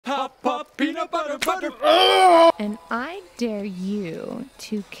Pop, pop, peanut butter, butter. And I dare you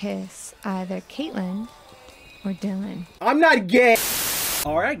to kiss either Caitlin or Dylan. I'm not gay.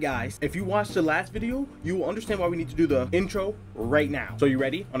 Alright guys, if you watched the last video, you will understand why we need to do the intro right now. So you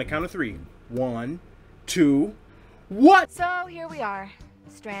ready? On the count of 3. 1, 2, what? So here we are,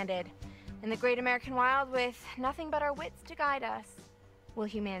 stranded in the great American wild with nothing but our wits to guide us. Will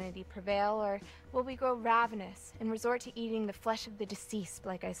humanity prevail, or will we grow ravenous and resort to eating the flesh of the deceased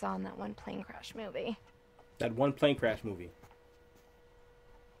like I saw in that one plane crash movie? That one plane crash movie.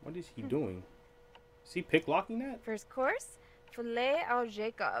 What is he doing? Is he picklocking that? First course, filet au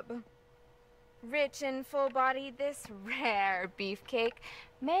Jacob. Rich and full-bodied, this rare beefcake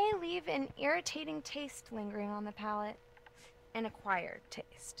may leave an irritating taste lingering on the palate. An acquired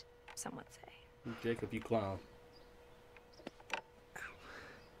taste, some would say. Jacob, you clown.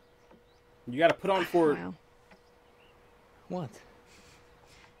 You gotta put on for... Wow. What?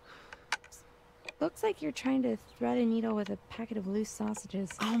 Looks like you're trying to thread a needle with a packet of loose sausages.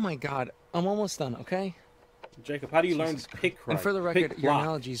 Oh my god, I'm almost done, okay? Jacob, how do you learn pick right? And for the record, your lock.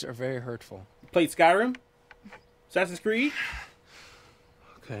 analogies are very hurtful. Played Skyrim? Assassin's Creed?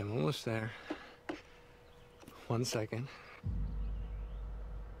 Okay, I'm almost there. 1 second.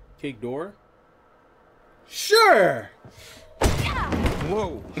 Kick door? Sure!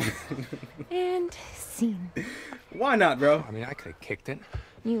 Whoa! And scene. Why not, bro? I mean, I could have kicked it.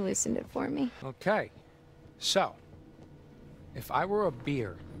 You loosened it for me. Okay, so, if I were a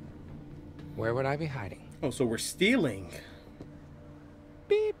beer, where would I be hiding? Oh, so we're stealing.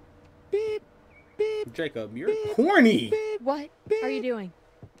 Beep, beep, beep. Jacob, you're corny. What are you doing?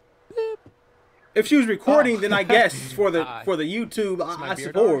 If she was recording, then I guess for the YouTube, I beer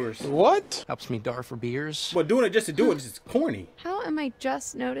suppose. What? Helps me dar for beers. But doing it just to do it is corny. How am I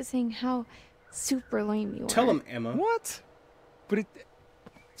just noticing how super lame you are? Tell him, Emma. What? But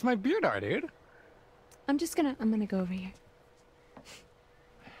it's my beer dar, dude. I'm gonna go over here.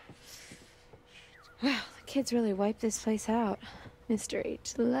 Wow, the kids really wiped this place out. Mr.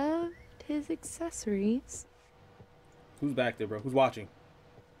 H loved his accessories. Who's back there, bro? Who's watching?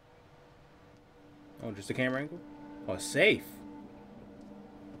 Oh, just a camera angle? Oh, safe.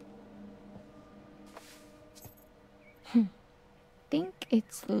 Think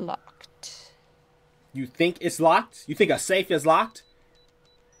it's locked. You think it's locked? You think a safe is locked?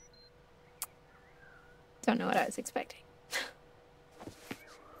 Don't know what I was expecting.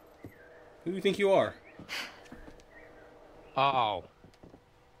 Who do you think you are? Oh.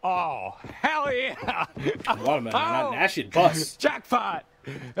 Oh, hell yeah! Watermelon, that shit bust. Jackpot!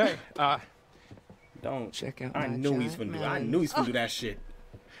 Hey, Don't. check out I my knew he's gonna do. I knew he's gonna do that shit.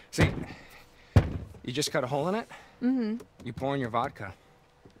 See, you just cut a hole in it. Mm-hmm. You pour in your vodka.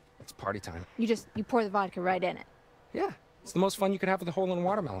 It's party time. You pour the vodka right in it. Yeah, it's the most fun you could have with a hole in a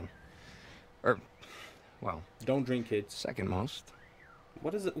watermelon. Or, well, Don't drink, kids. second most.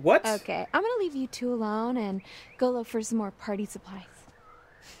 What is it? What? Okay, I'm gonna leave you two alone and go look for some more party supplies.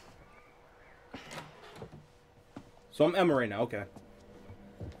 So I'm Emma right now. Okay.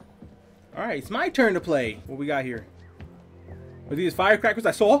 All right, it's my turn to play. What we got here? Are these firecrackers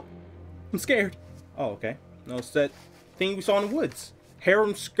I saw? I'm scared. Oh, okay. No, it's that thing we saw in the woods.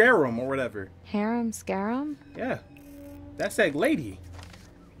 Harem Scarum or whatever. Harem Scarum? Yeah. That's that lady.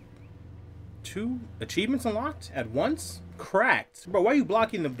 2 achievements unlocked at once? Cracked. Bro, why are you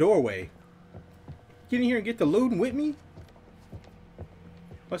blocking the doorway? Get in here and get the loot with me?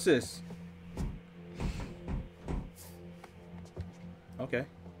 What's this? Okay.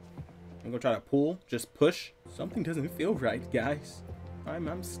 I'm gonna try to pull, just push. Something doesn't feel right, guys.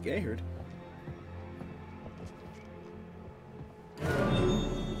 I'm scared.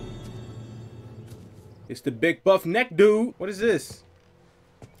 It's the big buff neck dude. What is this?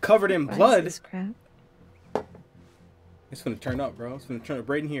 Covered in blood. This crap? It's gonna turn up, bro. It's gonna turn up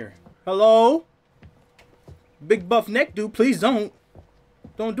right in here. Hello? Big buff neck dude, please don't.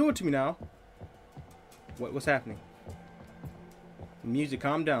 Don't do it to me now. What's happening? Music,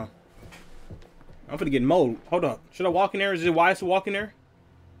 calm down. I'm gonna get mowed. Hold up. Should I walk in there? Is it wise to walk in there?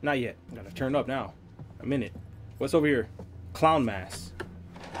 Not yet. I gotta turn up now. I'm in it. What's over here? Clown mask.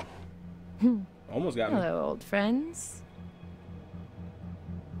 Almost got me. Hello, old friends.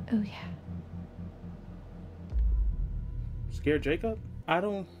 Oh, yeah. Scared Jacob? I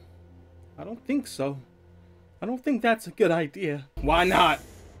don't think so. I don't think that's a good idea. Why not?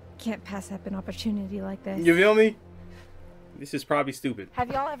 Can't pass up an opportunity like this. You feel me? This is probably stupid.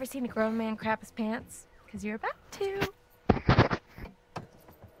 Have y'all ever seen a grown man crap his pants? Because you're about to.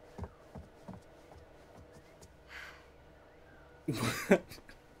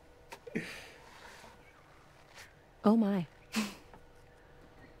 Oh my.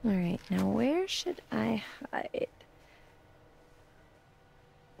 Alright, now where should I hide?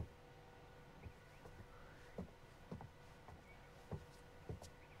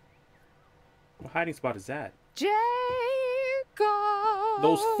 What hiding spot is that? Jacob!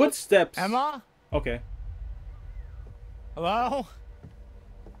 Those footsteps. Emma? Okay. Hello?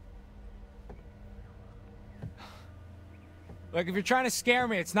 Look, if you're trying to scare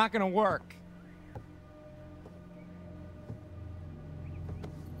me, it's not gonna work.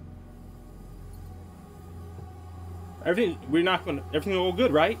 Everything will go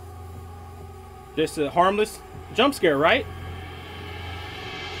good, right? Just a harmless jump scare, right?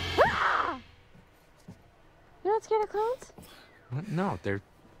 You're not scared of clowns? What? No, they're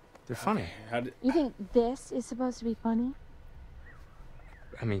funny. You think this is supposed to be funny?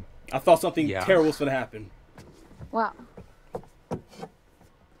 I mean, I thought something yeah. terrible was gonna happen. Wow.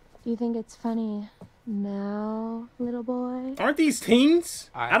 Do you think it's funny now, little boy? Aren't these teens?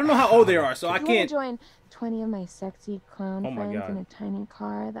 I don't know how old they are, so I You can't. wanna join 20 of my sexy clown Oh my friends God. in a tiny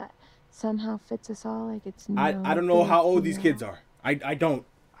car that somehow fits us all like it's no I don't know how big old these deal? kids are. I don't.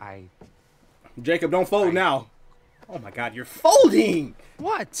 I... Jacob, don't fold now. Oh my God, you're folding.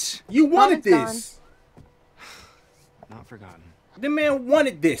 What? You wanted Moment's this. Not forgotten. The man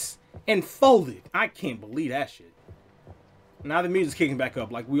wanted this and folded. I can't believe that shit. Now the music's kicking back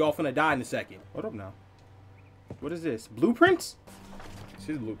up like we all finna die in a second. Hold up now. What is this? Blueprints? This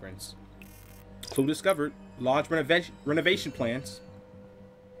is blueprints. Clue discovered. Large renovation plans.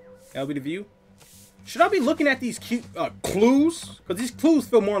 That'll be the view. Should I be looking at these cute clues? Because these clues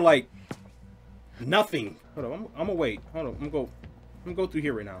feel more like nothing. Hold on, I'm gonna wait. Hold on, I'm gonna go through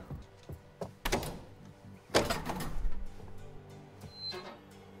here right now.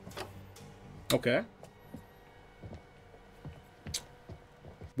 Okay.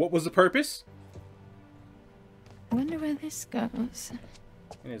 What was the purpose? Wonder where this goes.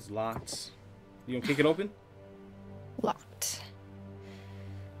 And it's locked. You gonna kick it open? Locked.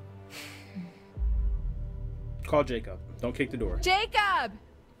 Call Jacob. Don't kick the door. Jacob!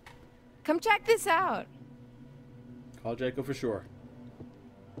 Come check this out. Call Jacob for sure.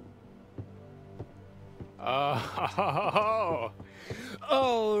 Oh,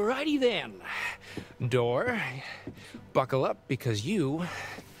 alrighty then. Door, buckle up because you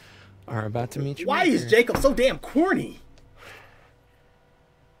are about to meet your Why maker. is Jacob so damn corny?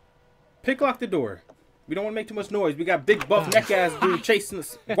 Picklock the door. We don't want to make too much noise. We got big buff neck ass dude chasing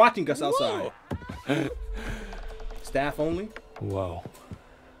us, watching us outside. Staff only. Whoa.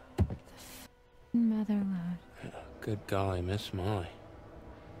 Mother load. Good golly, Miss Molly.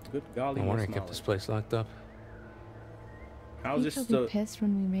 Good golly, I wonder Miss I kept Molly. this place locked up. How's Think this he'll be pissed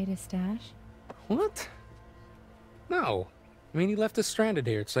when we made a stash? What? No. I mean, he left us stranded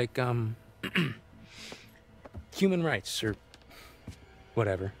here. It's like, human rights or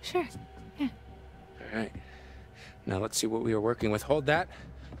whatever. Sure. Yeah. All right. Now let's see what we are working with. Hold that.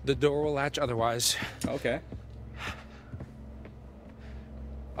 The door will latch otherwise. Okay.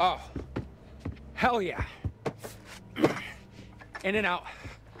 Oh. Hell yeah. In and out.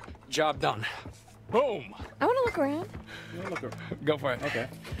 Job done. Boom. I want to look around. Yeah, look over. Go for it. Okay.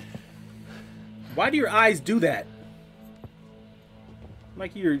 Why do your eyes do that?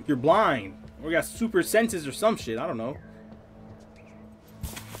 Like you're blind or you got super senses or some shit. I don't know.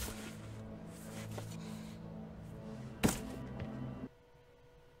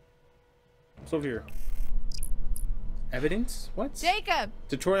 What's over here? Evidence? What? Jacob!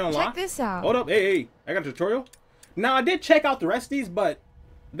 Tutorial unlocked? Check this out. Hold up. Hey, I got a tutorial. Now, I did check out the rest of these, but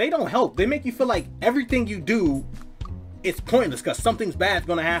they don't help. They make you feel like everything you do is pointless because something's bad's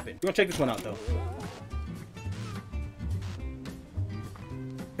going to happen. We're going to check this one out, though.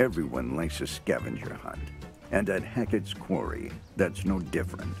 Everyone likes a scavenger hunt. And at Hackett's Quarry, that's no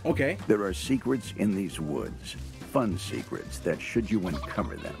different. Okay. There are secrets in these woods. Fun secrets that, should you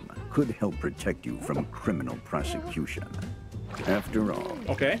uncover them, could help protect you from criminal prosecution. After all,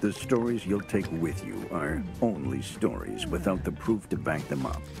 Okay. the stories you'll take with you are only stories without the proof to back them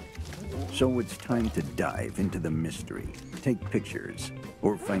up. So it's time to dive into the mystery, take pictures,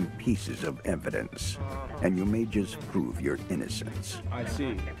 or find pieces of evidence. And you may just prove your innocence. I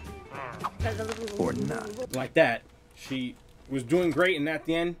see. Or not. Like that. She was doing great, and at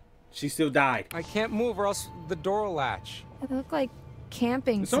the end, she still died. I can't move or else the door will latch. They look like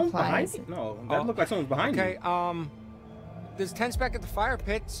camping Is someone behind supplies. me? No, that Oh. looked like someone's behind Okay, me. there's tents back at the fire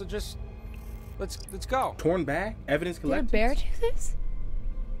pit, so just let's go. Torn bag? Evidence Did a collected? bear do this?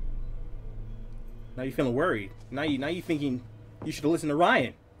 Now you're feeling worried. Now you thinking you should have listened to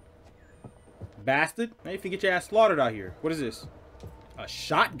Ryan. Bastard. Now you think get your ass slaughtered out here. What is this? A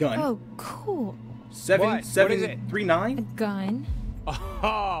shotgun? Oh, cool. Seven What? seven What is it? 3 9? A gun.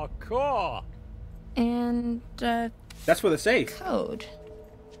 Oh, cool. And, That's for the safe. code.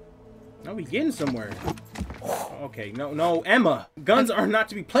 Now we getting somewhere. Okay, no, Emma. Guns are not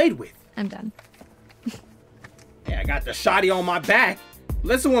to be played with. I'm done. Yeah, I got the shotty on my back.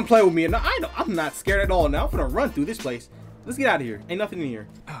 Let someone play with me. And I'm not scared at all now. I'm gonna run through this place. Let's get out of here. Ain't nothing in here.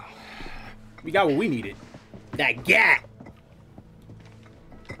 We got what we needed. That gat.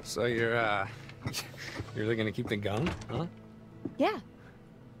 So you're looking to keep the gun, huh? Yeah.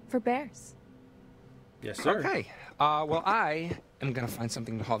 For bears. Yes, sir. Okay. Well, I am gonna find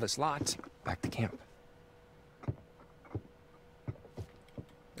something to haul this lot back to camp.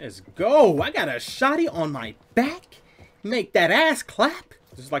 Let's go. I got a shotty on my back. Make that ass clap.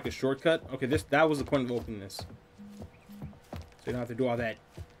 This is like a shortcut. Okay, that was the point of opening this. So you don't have to do all that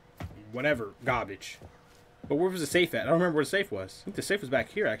whatever garbage. But where was the safe at? I don't remember where the safe was. I think the safe was back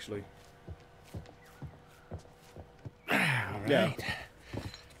here, actually. All Yeah. right.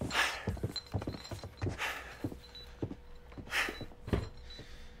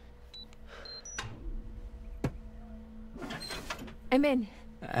 I'm in.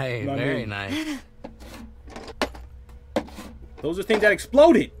 Hey, Not very me. nice. Those are things that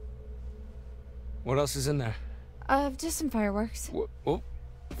exploded. What else is in there? Just some fireworks. Whoa,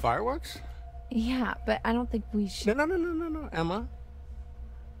 fireworks? Yeah, but I don't think we should. No, Emma.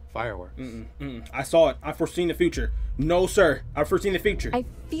 Fireworks. I saw it. I've foreseen the future. No, sir. I've foreseen the future. I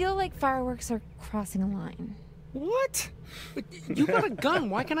feel like fireworks are crossing a line. What? But you got a gun.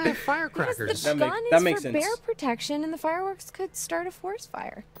 Why can't I have firecrackers? Because the That gun that is makes for sense. bear protection, and the fireworks could start a forest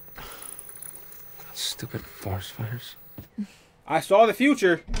fire. Stupid forest fires. I saw the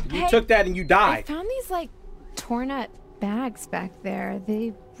future. You Hey, took that and you I died. found these like torn up bags back there.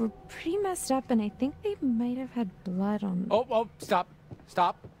 They were pretty messed up, and I think they might have had blood on them. Oh, stop.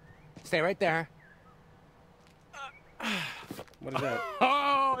 Stay right there. What is that?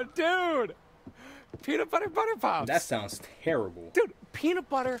 Oh, dude. Peanut butter pops. That sounds terrible. Dude, peanut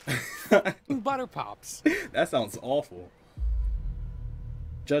butter butter pops. That sounds awful.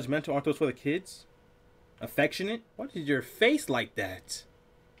 Judgmental? Aren't those for the kids? Affectionate? Why did your face like that?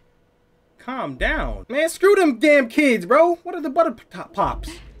 Calm down. Man, screw them damn kids, bro. What are the butter pops?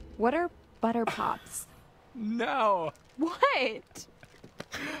 What are butter pops? No. What?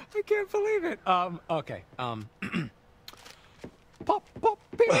 I can't believe it. Okay. Pop,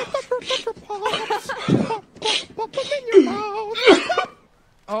 peanut butter pops. Pop in your mouth.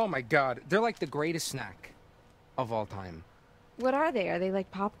 Oh my god. They're like the greatest snack of all time. What are they? Are they like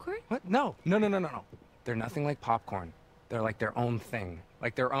popcorn? What? No. They're nothing like popcorn. They're like their own thing.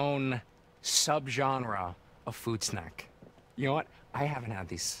 Like their own subgenre of food snack. You know what? I haven't had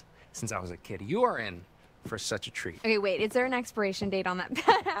these since I was a kid. You are in for such a treat. Okay, wait. Is there an expiration date on that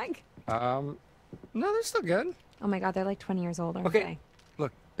bag? No, they're still good. Oh my god, they're like 20 years old, aren't Okay. they?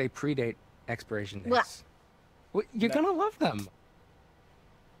 Look, they predate expiration dates. Blah. Well, you're gonna love them.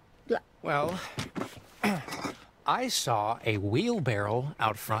 Blah. Well, I saw a wheelbarrow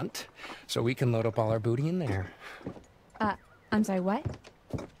out front, so we can load up all our booty in there. I'm sorry, what?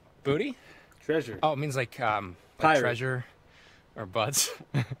 Booty? Treasure. Oh, it means like Pirate. treasure or butts.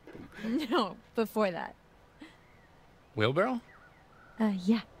 No, before that. Wheelbarrow?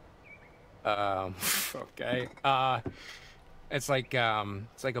 Yeah. Okay. It's like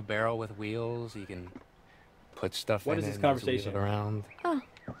a barrel with wheels. You can put stuff What in is it this and just wheel conversation? it around. Oh,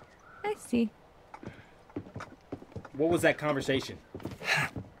 I see. What was that conversation?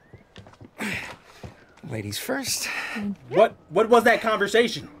 Ladies first. What was that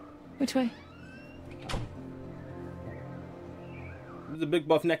conversation? Which way? This is a big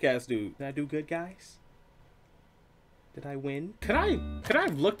buff neck ass dude. Did I do good, guys? Did I win? Could I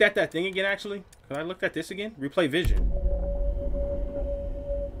have looked at that thing again, actually? Could I looked at this again? Replay vision.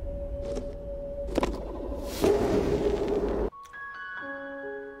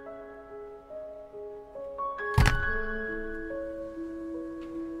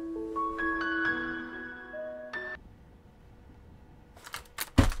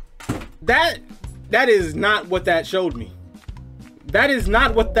 That is not what that showed me. That is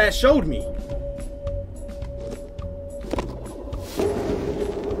not what that showed me.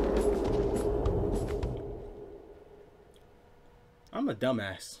 I'm a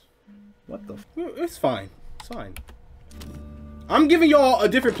dumbass. What the? It's fine. It's fine. I'm giving y'all a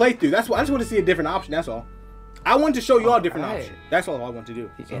different playthrough. That's what I just want to see a different option. That's all. I want to show y'all a different Alright. option. That's all I want to do.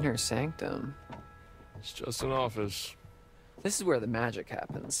 The So, inner sanctum. It's just an office. This is where the magic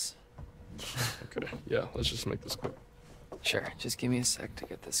happens. Okay, yeah, let's just make this quick. Sure, just give me a sec to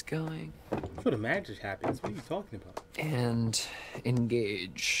get this going. that's where the magic happens. What are you talking about? And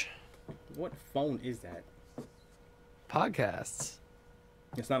engage. What phone is that? Podcasts.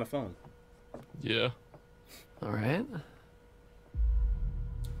 It's not a phone. Yeah. All right.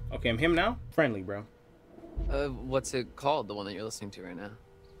 Okay, I'm him now? Friendly, bro. What's it called? The one that you're listening to right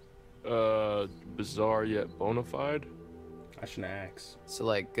now? Bizarre yet bona fide. I shouldn't ask. So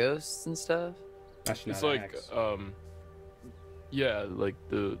like ghosts and stuff. I should It's not like, ask. yeah, like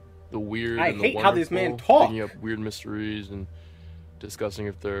the weird I and the hate how this man wonderful, talk. bringing up weird mysteries and discussing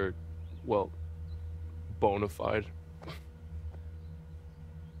if they're, well, bona fide.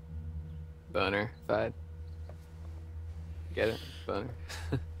 Boner fied. Get it? Boner.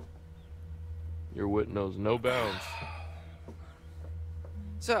 Your wit knows no bounds.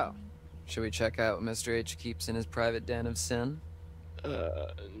 So, should we check out what Mr. H keeps in his private den of sin? I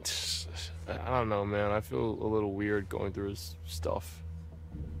don't know, man. I feel a little weird going through his stuff.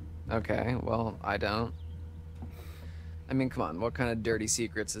 Okay, well, I don't. I mean, come on, what kind of dirty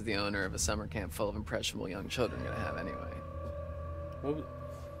secrets is the owner of a summer camp full of impressionable young children gonna have anyway? Well,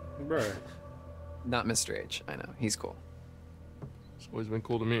 bruh. Not Mr. H, I know, he's cool. It's always been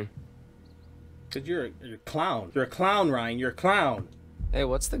cool to me. Cause you're a clown. You're a clown, Ryan. You're a clown. Hey,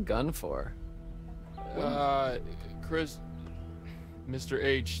 what's the gun for? Chris, Mr.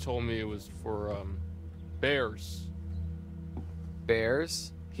 H told me it was for, bears.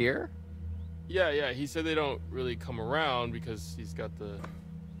 Bears? Here? Yeah, he said they don't really come around because he's got the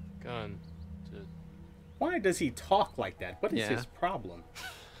gun to... Why does he talk like that? What is Yeah. his problem?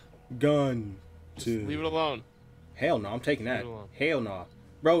 Gun. Just To... leave it alone. Hell no, I'm taking that. Leave it alone. Hell no.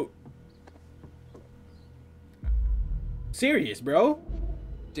 Bro. Serious, bro.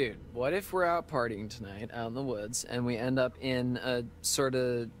 Dude, what if we're out partying tonight out in the woods and we end up in a sort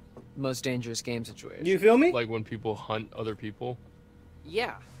of most dangerous game situation? You feel me? Like when people hunt other people.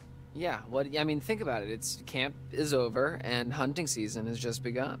 Yeah. Yeah, what I mean, think about it. It's camp is over and hunting season has just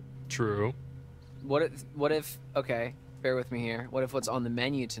begun. True. What if okay, bear with me here. What if what's on the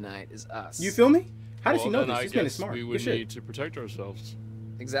menu tonight is us? You feel me? How does Well, he know then this? I This man is guess smart. we Good would shit. need to protect ourselves.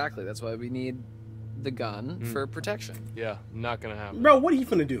 Exactly. That's why we need the gun for protection. Yeah, not gonna happen. Bro, what are you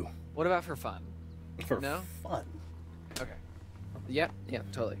finna do? What about for fun? For No? fun. Okay. Yeah,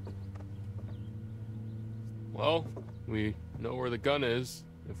 totally. Well, we know where the gun is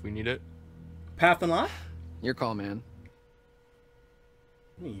if we need it. Path and line? Your call, man.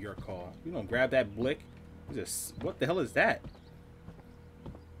 I mean, your call. You don't grab that blick. What the hell is that?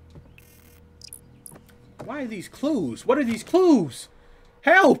 Why are these clues? What are these clues?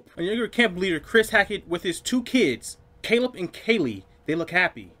 Help! A younger camp leader, Chris Hackett, with his 2 kids, Caleb and Kaylee. They look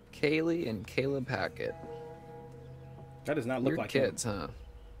happy. Kaylee and Caleb Hackett. That does not look Your like kids, huh?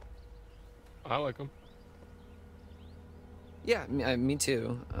 I like them. Yeah, me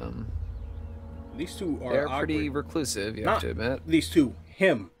too. These 2 are They're awkward. pretty reclusive, you Not have to admit. these 2.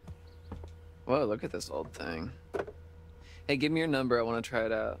 Him. Whoa, look at this old thing. Hey, give me your number. I want to try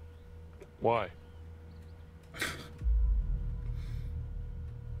it out. Why?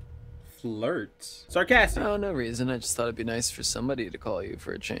 Flirts. Sarcastic. Oh, no reason. I just thought it'd be nice for somebody to call you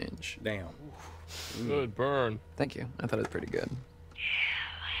for a change. Damn. Good burn. Thank you. I thought it was pretty good.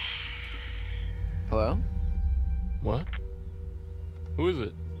 Hello? What? Who is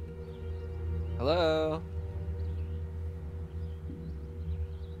it? Hello?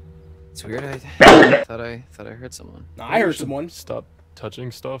 It's weird. I thought I heard someone. Nah, I heard someone. Stop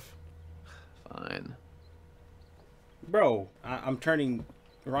touching stuff. Fine. Bro, I'm turning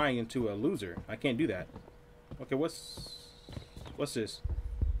Ryan into a loser. I can't do that. Okay, what's this?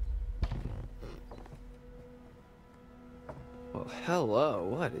 Well, hello.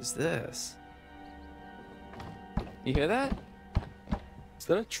 What is this? You hear that? Is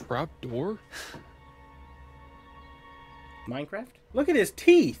that a trap door? Minecraft? Look at his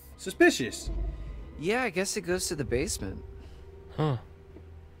teeth. Suspicious. Yeah, I guess it goes to the basement. Huh.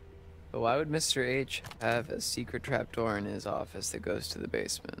 But why would Mr. H have a secret trapdoor in his office that goes to the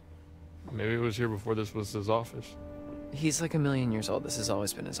basement? Maybe it was here before this was his office. He's like 1,000,000 years old. This has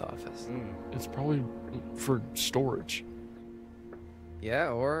always been his office. It's probably for storage. Yeah,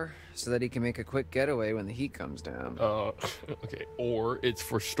 or so that he can make a quick getaway when the heat comes down. Okay. Or it's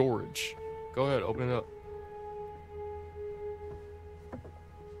for storage. Go ahead, open it up.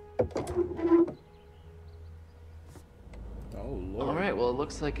 Oh, Lord. All right, well, it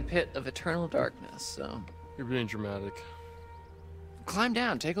looks like a pit of eternal darkness, so... You're being dramatic. Climb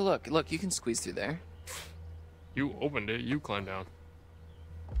down, take a look. Look, you can squeeze through there. You opened it, you climb down.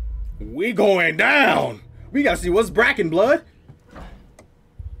 We going down. We gotta see what's Bracken blood.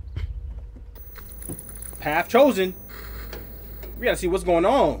 Path chosen. We gotta see what's going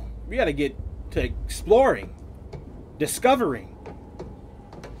on. We gotta get to exploring, discovering.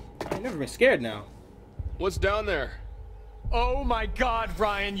 I've never been scared now. What's down there? Oh my God,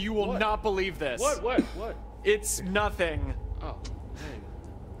 Ryan, you will not believe this. What? It's nothing. Oh, dang.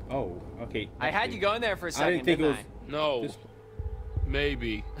 Oh, okay. I had you going there for a I second, didn't think it was. No. This-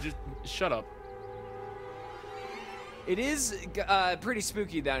 Maybe. Just shut up. It is pretty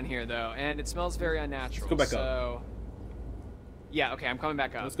spooky down here, though, and it smells very unnatural. Let's go back up. Yeah, okay, I'm coming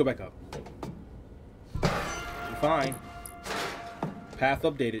back up. Let's go back up. You're fine. Path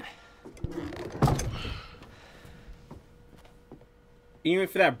updated. Even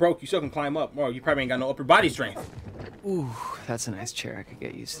if that broke, you still can climb up. Or you probably ain't got no upper body strength. Ooh, that's a nice chair. I could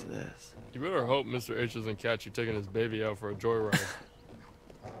get used to this. You better hope Mr. H doesn't catch you taking his baby out for a joyride.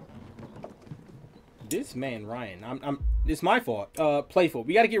 This man, Ryan, it's my fault. Playful.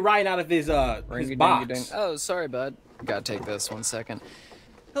 We gotta get Ryan out of his box. Oh, sorry, bud. Gotta take this 1 second.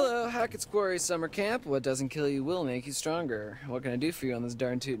 Hello, Hackett's Quarry Summer Camp. What doesn't kill you will make you stronger. What can I do for you on this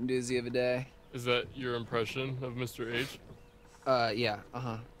darn tootin' doozy of a day? Is that your impression of Mr. H? Yeah,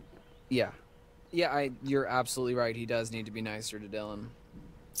 Yeah. Yeah, you're absolutely right. He does need to be nicer to Dylan.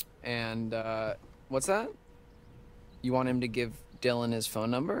 And, what's that? You want him to give Dylan his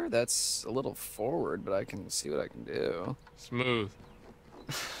phone number? That's a little forward, but I can see what I can do. Smooth.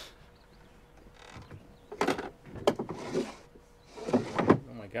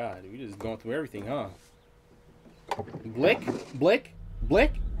 Oh my god, we just going through everything, huh? Blick? Blick?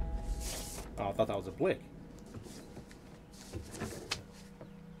 Blick? Oh, I thought that was a blick.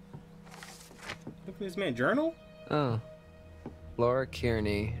 Look at this man, journal? Oh. Laura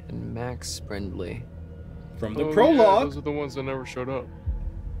Kearney and Max Brindley. From the Oh, prologue. Yeah, those are the ones that never showed up.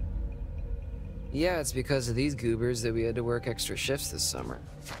 Yeah, it's because of these goobers that we had to work extra shifts this summer.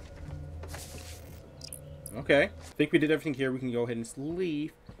 Okay. I think we did everything here. We can go ahead and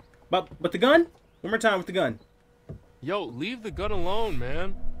leave. But the gun? One more time with the gun. Yo, leave the gun alone,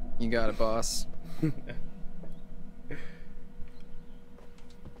 man. You got it, boss.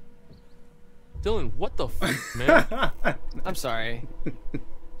 Dylan, what the f, man? I'm sorry.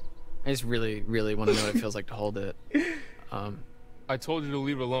 I just really, really want to know what it feels like to hold it. I told you to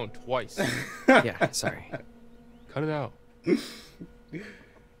leave it alone twice. Yeah, sorry. Cut it out.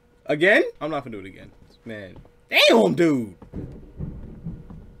 Again? I'm not gonna do it again. Man. Damn, dude!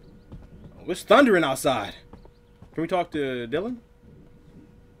 Oh, it's thundering outside. Can we talk to Dylan?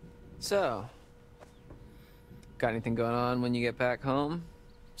 So, got anything going on when you get back home?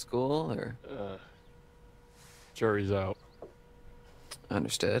 School, or? Jury's out.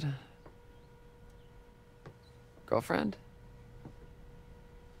 Understood. Girlfriend?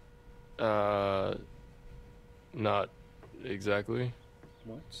 Not exactly.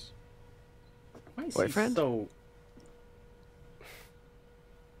 What? Why is he Boyfriend? so...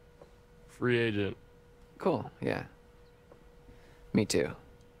 Free agent. Cool, yeah. Me too.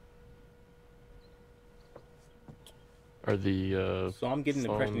 Are the, So I'm getting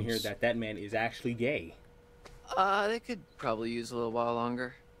the impression here phones- that man is actually gay. They could probably use a little while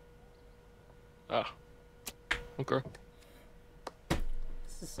longer. Ah. Okay.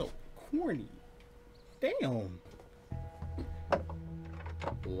 This is so corny. Damn.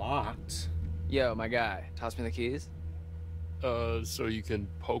 Locked. Yo, my guy, toss me the keys. So you can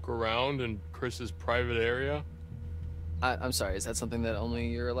poke around in Chris's private area? I'm sorry, is that something that only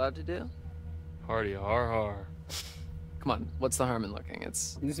you're allowed to do? Hardy har har. Come on, what's the harm in looking?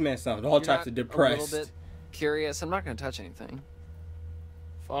 It's This man sounds all you're types not of depressed. A little bit curious. I'm not gonna touch anything.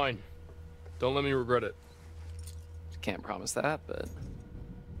 Fine. Don't let me regret it. Can't promise that, but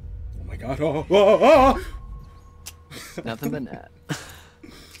Oh my god. Oh, oh, oh. nothing but net.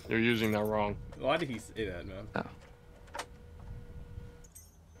 You're using that wrong. Why did he say that, man? Oh.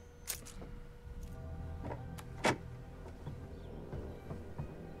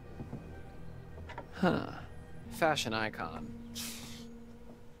 Huh. Fashion icon.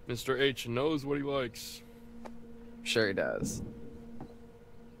 Mr. H knows what he likes. Sure he does.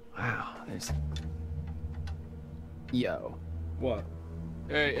 Wow, there's... Yo. What?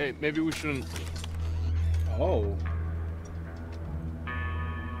 Hey, maybe we shouldn't... Oh.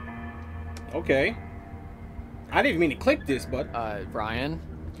 Okay. I didn't even mean to click this, but Ryan?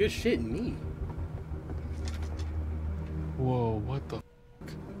 good shit me. Whoa, what the...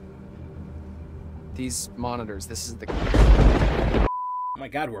 These monitors, this is the... Oh my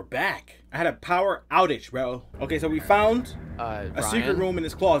god, we're back. I had a power outage, bro. Okay, so we found a secret room in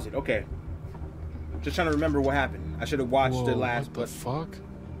this closet. Okay. Just trying to remember what happened. I should have watched Whoa, it last, what the but... fuck?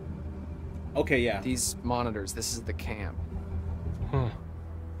 Okay, yeah. These monitors, this is the camp. Huh.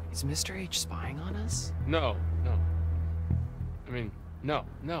 Is Mr. H spying on us? No. I mean, no,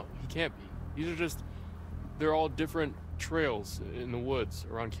 he can't be. These are just... They're all different trails in the woods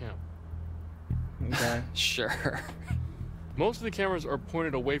around camp. Okay. Sure. Most of the cameras are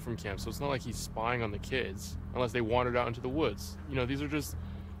pointed away from camp, so it's not like he's spying on the kids, unless they wandered out into the woods. You know, these are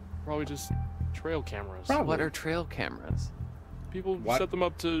probably just trail cameras. Probably. What are trail cameras? People What? set them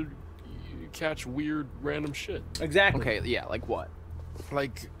up to catch weird, random shit. Exactly. Okay, yeah, like what?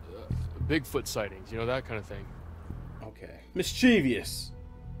 Like Bigfoot sightings, you know, that kind of thing. Okay. Mischievous.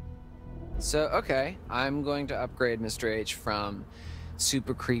 So, okay, I'm going to upgrade Mr. H from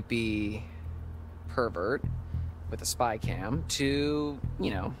super creepy pervert with a spy cam to,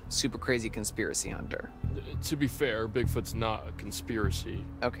 you know, super crazy conspiracy hunter. To be fair, Bigfoot's not a conspiracy.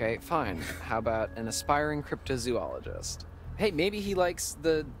 Okay, fine. How about an aspiring cryptozoologist? Hey, maybe he likes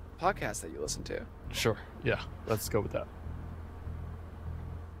the podcast that you listen to. Sure, yeah, let's go with that.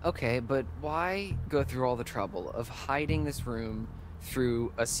 Okay, but why go through all the trouble of hiding this room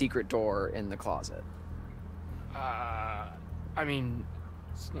through a secret door in the closet? I mean,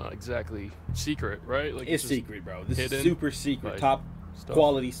 it's not exactly secret, right? Like It's just secret, bro. This is hidden, super secret. like, Top stuff.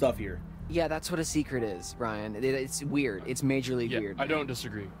 quality stuff here. Yeah, that's what a secret is, Ryan. It's weird. It's majorly Yeah, weird. I don't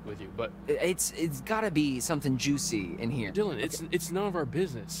disagree with you, but It's gotta be something juicy in here. Dylan, it's none of our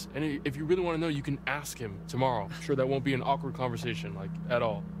business. And if you really want to know, you can ask him tomorrow. I'm sure that won't be an awkward conversation, like, at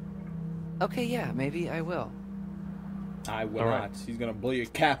all. Okay, yeah, maybe I will. I will All not. right. He's gonna blow your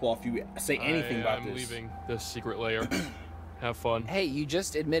cap off you say anything about I'm this. leaving this secret layer. Have fun. Hey, you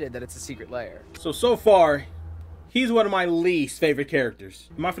just admitted that it's a secret lair. So far, he's one of my least favorite characters.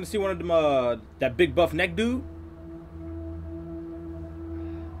 Am I finna see one of them, that big buff neck dude?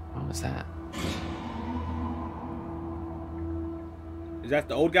 What was that? Is that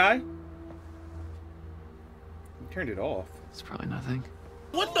the old guy? He turned it off. It's probably nothing.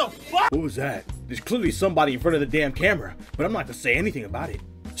 What the fuck? What was that? There's clearly somebody in front of the damn camera, but I'm not gonna say anything about it.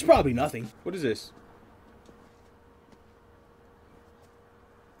 It's probably nothing. What is this?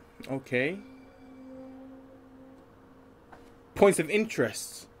 Okay. Points of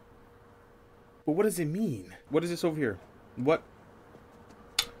interest. But what does it mean? What is this over here? What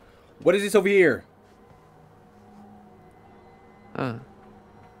is this over here? Huh.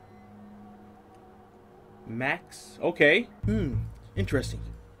 Max? Okay. Interesting.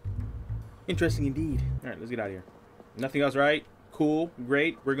 Interesting indeed. Alright, let's get out of here. Nothing else, right? Cool.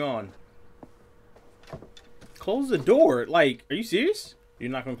 Great. We're gone. Close the door? Like, are you serious? You're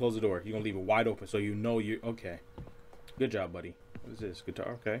not gonna close the door. You're gonna leave it wide open so you know you're... Okay. Good job, buddy. What is this?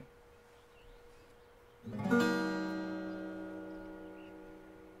 Guitar? Okay.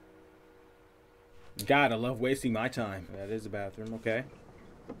 God, I love wasting my time. That is a bathroom. Okay.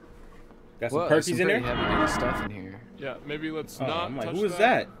 Got some Whoa, there's perkies some in pretty there? heavy stuff in here. Yeah, maybe let's Oh, not I'm like, touch who is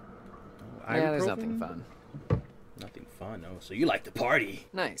that? Yeah, there's Ibuprofen? nothing fun. Nothing fun. Oh, so you like to party?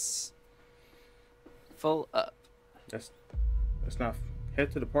 Nice. Full up. That's not.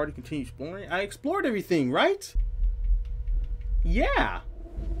 Head to the party. Continue exploring. I explored everything, right? Yeah.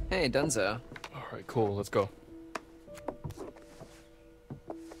 Hey, Dunzo. All right, cool. Let's go.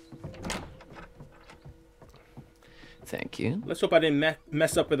 Thank you. Let's hope I didn't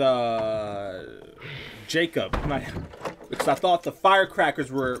mess up with Jacob. Because I thought the firecrackers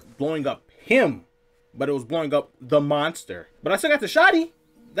were blowing up him, but it was blowing up the monster. But I still got the shotty.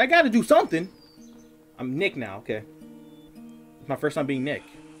 That got to do something. I'm Nick now. Okay. It's my first time being Nick.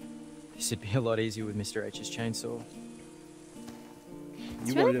 This would be a lot easier with Mr. H's chainsaw. It's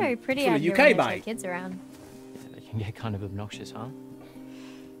You really wanted very him pretty from out the here UK when there's no bite. kids around. Yeah, they can get kind of obnoxious, huh?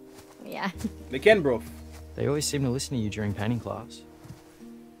 Yeah. The Ken bro. They always seem to listen to you during painting class.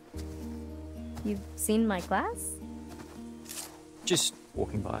 You've seen my class? Just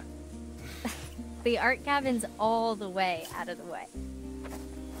walking by. The art cabin's all the way out of the way.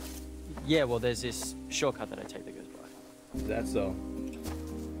 Yeah, well, there's this shortcut that I take that goes by. Is that so?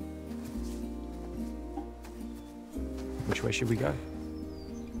 Which way should we go?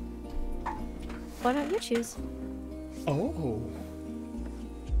 Why don't you choose? Oh.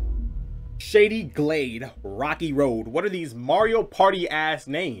 Shady Glade, Rocky Road. What are these Mario Party ass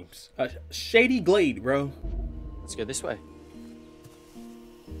names? Shady Glade, bro. Let's go this way.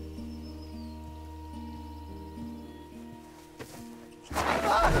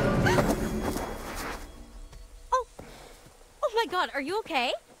 Oh my god, are you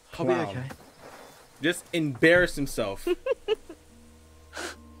okay? I'll Wow. be okay. Just embarrassed himself.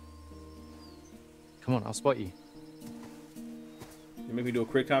 Come on, I'll spot you. You make me do a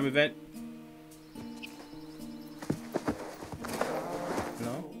quick time event?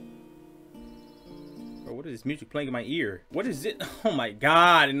 No? Bro, what is this music playing in my ear? What is it? Oh my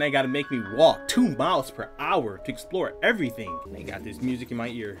god, and they gotta make me walk 2 miles per hour to explore everything. They got this music in my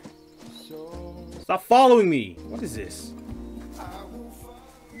ear. Stop following me! What is this?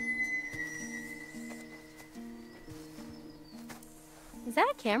 Is that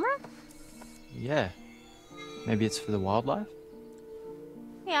a camera? Yeah. Maybe it's for the wildlife?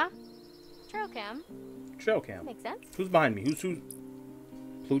 Yeah. Trail cam. Trail cam. Makes sense. Who's behind me? Who's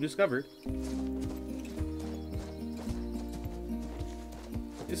Clue discovered.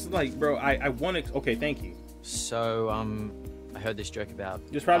 This is like, bro, I want to... Okay, thank you. So, I heard this joke about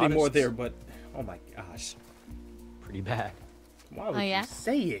There's probably more artists. there, but... Oh my gosh. Pretty bad. Why would Oh, yeah? you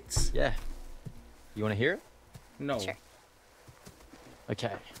say it? Yeah. You want to hear it? No. Sure.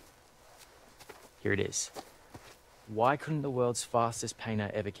 Okay. Here it is. Why couldn't the world's fastest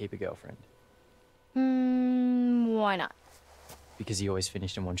painter ever keep a girlfriend? Why not? Because he always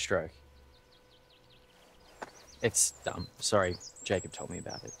finished in one stroke. It's dumb. Sorry, Jacob told me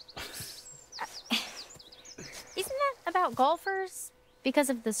about it. Isn't that about golfers? Because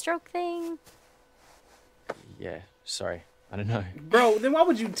of the stroke thing? Yeah, sorry. I don't know. Bro, then why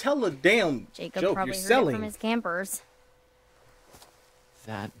would you tell a damn Jacob joke probably you're heard selling? it from his campers.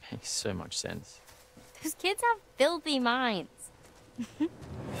 That makes so much sense. Those kids have filthy minds.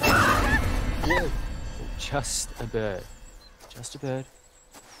 Just a bird. Just a bird.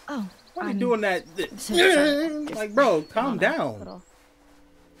 Oh, Why are you doing that? so sorry. Like, bro, calm I don't know, down. little-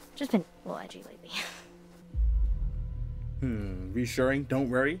 Just been a little edgy lately. Reassuring, don't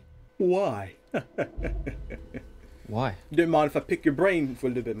worry. Why? Why? Didn't mind if I pick your brain for a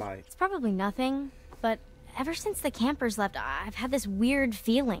little bit, Mike. It's probably nothing, but ever since the campers left, I've had this weird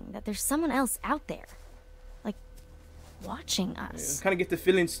feeling that there's someone else out there. Like, watching us. Kind of get the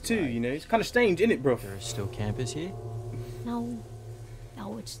feelings too, you know? It's kind of strange, isn't it, bro? There are still campers here? No,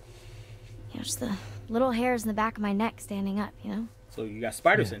 it's, just the little hairs in the back of my neck standing up, you know? So you got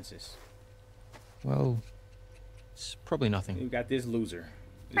spider Yeah. senses. Well, it's probably nothing. You got this loser.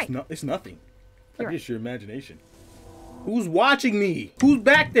 It's, Right. it's nothing. I You're guess your imagination. Who's watching me? Who's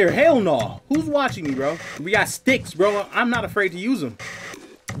back there? Hell no. Who's watching me, bro? We got sticks, bro. I'm not afraid to use them.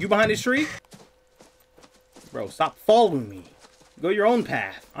 You behind this tree? Bro, stop following me. Go your own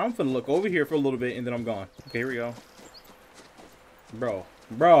path. I'm finna look over here for a little bit and then I'm gone. Okay, here we go. Bro.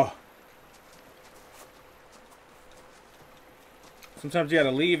 Sometimes you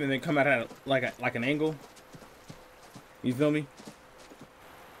gotta leave and then come out at like an angle. You feel me?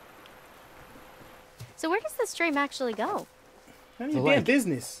 So where does the stream actually go? None of The your damn lake.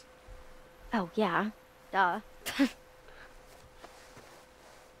 business. Oh, yeah. Duh.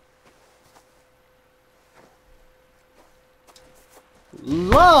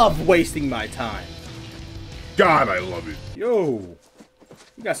 Love wasting my time. God, I love it. Yo,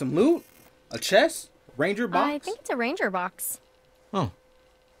 you got some loot? A chest? Ranger box? I think it's a ranger box. Oh,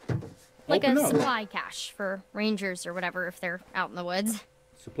 Like Open a up. supply cache for rangers or whatever if they're out in the woods.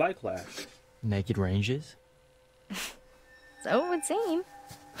 Supply clash. naked rangers? So it would seem.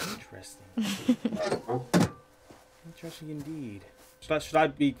 Interesting. Interesting indeed. Should I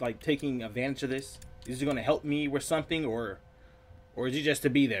be like taking advantage of this? Is it gonna help me with something, or is it just to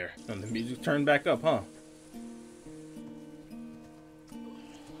be there? And the music turned back up, huh?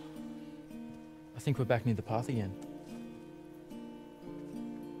 I think we're back near the path again.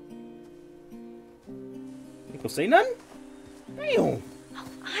 Nico say nothing? Damn.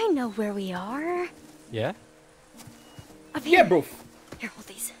 I know where we are. Yeah? Up here. Yeah, bro. Here, hold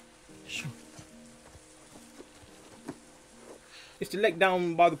these. Sure. It's the lake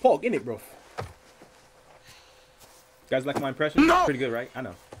down by the park, isn't it, bro? Guys like my impression? No! Pretty good, right? I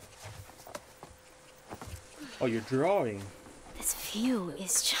know. Oh, you're drawing. This view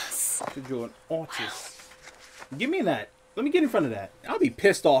is just... To draw an artist. Give me that. Let me get in front of that. I'll be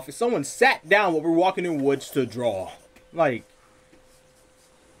pissed off if someone sat down while we're walking in woods to draw. Like,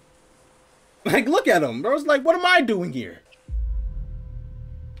 look at him, bro. It's like, what am I doing here?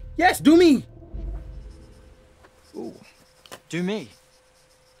 Yes, do me. Ooh. Do me.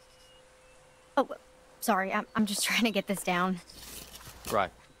 Oh, sorry. I'm just trying to get this down.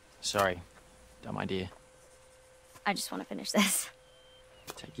 Right. Sorry. Dumb idea. I just want to finish this.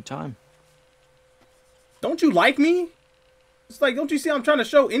 Take your time. Don't you like me? It's like, don't you see I'm trying to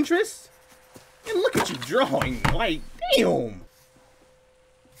show interest? And look at you drawing. Like, damn.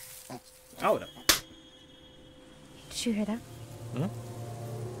 I would have. Did you hear that? Huh?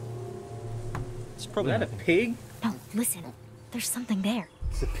 It's Was probably that a nothing. pig? No, listen. There's something there.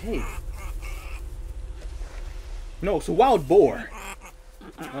 It's a pig. No, it's a wild boar.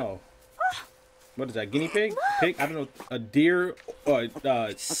 Oh. What is that? Guinea pig? Pig? I don't know. A deer? Or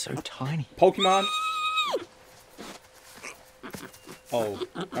It's so tiny. Pokemon? Oh,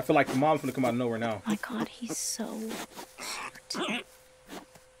 I feel like the mom's gonna come out of nowhere now. Oh my god, he's so cute.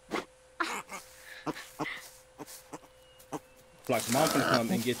 I feel like the mom's gonna come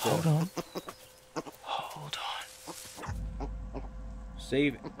and get Hold the on. Hold on.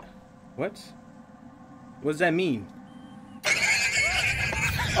 Save. What? What does that mean?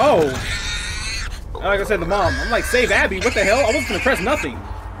 Oh! Like I said, the mom. I'm like, save Abby. What the hell? I wasn't gonna press nothing.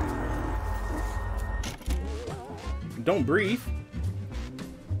 Don't breathe.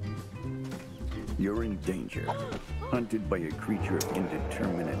 You're in danger. Hunted by a creature of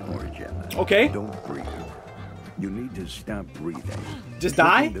indeterminate origin. Okay. Don't breathe. You need to stop breathing. Just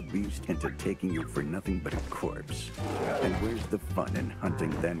die? The beast into taking you for nothing but a corpse. And where's the fun in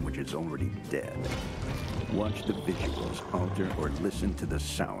hunting then which is already dead? Watch the visuals alter or listen to the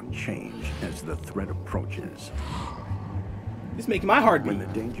sound change as the threat approaches. It's making my heart beat. When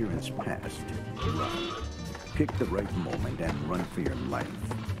the danger is past, run. Pick the right moment and run for your life.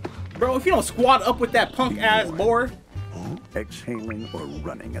 Bro, if you don't squat up with that punk ass boar. Exhaling or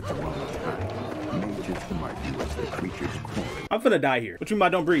running at the wrong time may just mark you as the creature's quarry. I'm finna die here. What you mean by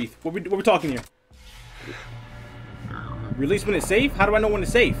don't breathe? What we talking here? Release when it's safe? How do I know when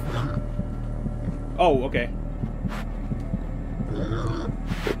it's safe? Oh, okay.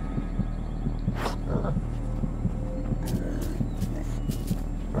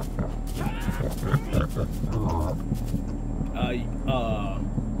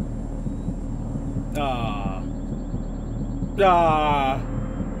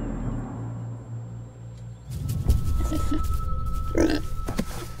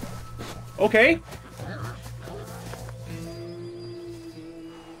 Okay.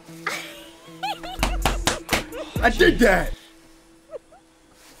 I did that.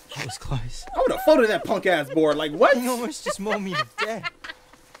 That was close. I would have folded that punk ass board. Like what? He almost just mauled me to death.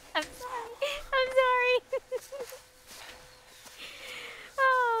 I'm sorry. I'm sorry.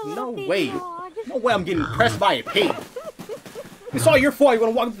 Oh, No big way. dog. No way I'm getting pressed by a pig. It's all your fault. You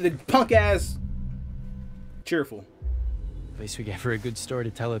want to walk up to the punk ass. Cheerful. At least we gave her a good story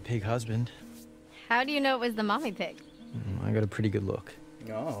to tell her pig husband. How do you know it was the mommy pig? I got a pretty good look.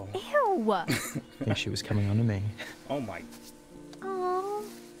 Oh. Ew. I think she was coming on to me. Oh my. Oh,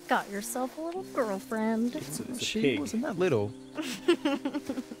 got yourself a little girlfriend. It's a She pig. wasn't that little.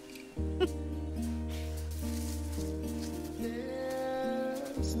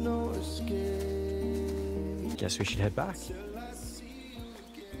 Guess we should head back.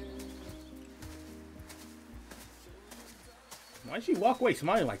 Why'd she walk away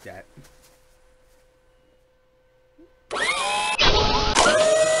smiling like that?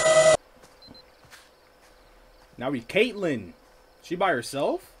 Now we Caitlin. She by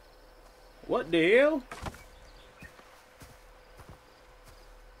herself? What the hell? I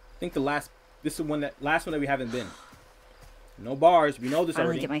think this is last one that we haven't been. No bars. We know this Finally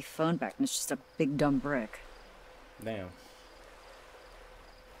already. get my phone back and it's just a big dumb brick. Damn.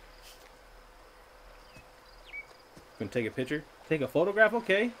 Gonna take a picture? Take a photograph?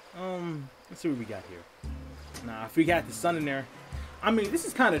 Okay. Let's see what we got here. Nah, if we got the sun in there. I mean, this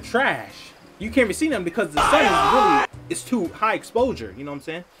is kind of trash. You can't even see them because the sun is really, it's too high exposure. You know what I'm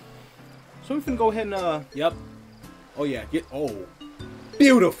saying? So we can go ahead and, yep. Oh yeah,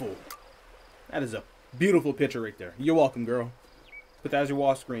 beautiful. That is a beautiful picture right there. You're welcome, girl. Put that as your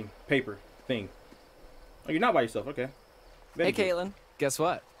wall screen, paper, thing. Oh, you're not by yourself, okay. Hey, Caitlin, guess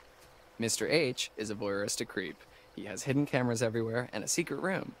what? Mr. H is a voyeuristic creep. He has hidden cameras everywhere and a secret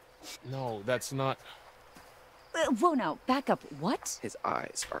room. No, that's not. Whoa, now, back up. What? His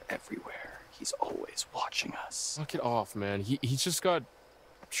eyes are everywhere. He's always watching us. Knock it off, man. He's just got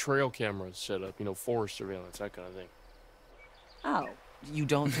trail cameras set up, you know, forest surveillance, that kind of thing. Oh. You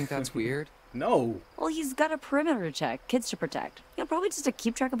don't think that's weird? No. Well, he's got a perimeter to check, kids to protect. You know, probably just to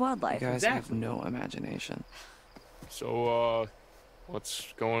keep track of You wildlife. guys Exactly. have no imagination. So,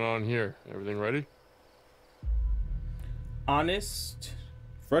 what's going on here? Everything ready? Honest.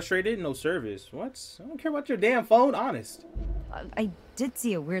 Frustrated, no service. What? I don't care about your damn phone. Honest. I did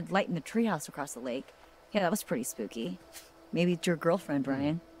see a weird light in the treehouse across the lake. Yeah, that was pretty spooky. Maybe it's your girlfriend,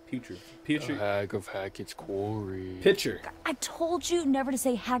 Brian. Picture. Hag of Hackett's Quarry. Picture. I told you never to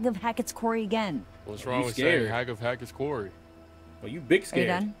say Hag of Hackett's Quarry again. What's wrong You with scared. saying Hag of Hackett's Quarry? Well, you big Are you scared.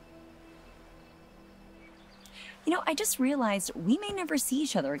 done? You know, I just realized we may never see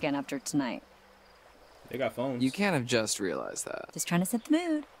each other again after tonight. They got phones. You can't have just realized that. Just trying to set the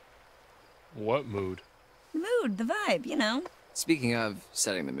mood. What mood? The mood, the vibe, you know. Speaking of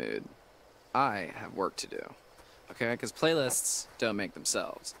setting the mood, I have work to do. Okay, because playlists don't make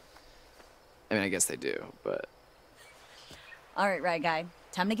themselves. I mean, I guess they do, but... All right, guy.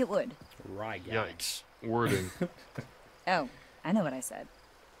 Time to get wood. Right, guy. Yikes. Wording. Oh, I know what I said.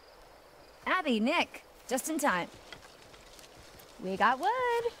 Abby, Nick, just in time. We got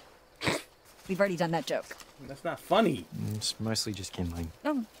wood. We've already done that joke. That's not funny. It's mostly just kindling.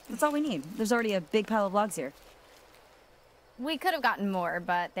 Oh, that's all we need. There's already a big pile of logs here. We could have gotten more,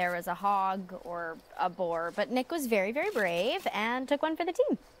 but there was a hog or a boar. But Nick was very, very brave and took one for the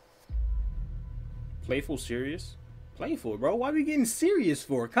team. Playful, serious? Playful, bro. Why are we getting serious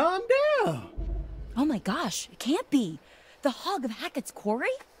for? Calm down. Oh my gosh, it can't be. The hog of Hackett's Quarry?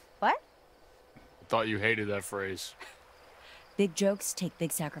 What? I thought you hated that phrase. Big jokes take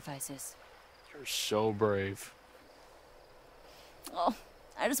big sacrifices. You're so brave. Oh,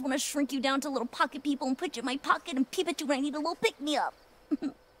 I just want to shrink you down to little pocket people and put you in my pocket and peep at you when I need a little pick-me-up.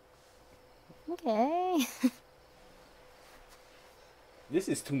 Okay. This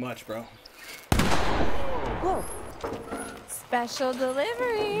is too much, bro. Whoa. Special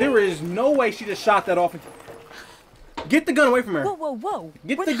delivery. There is no way she just shot that off. Get the gun away from her. Whoa, whoa, whoa.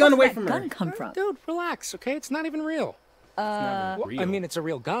 Get Where the hell gun did away that from her. gun come from? Dude, relax, okay? It's not even real. Not Well, I mean, it's a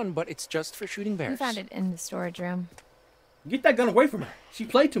real gun, but it's just for shooting bears. We found it in the storage room. Get that gun away from her. She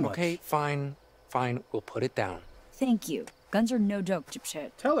played too much. Okay, fine. Fine, we'll put it down. Thank you. Guns are no joke,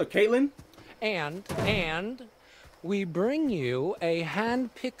 dipshit. Tell her, Caitlin. And we bring you a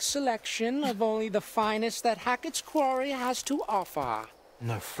hand-picked selection of only the finest that Hackett's Quarry has to offer.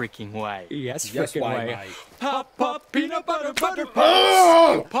 No freaking way. Yes, Yes, frickin' why, way. Mike? Pop, pop, peanut butter, butter pops.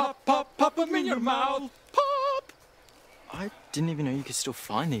 Oh! Pop, pop, pop them in your mouth. Pop. I didn't even know you could still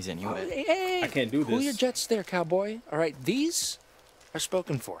find these anywhere. Hey, I can't do Cool this. your jets there, cowboy. All right, these are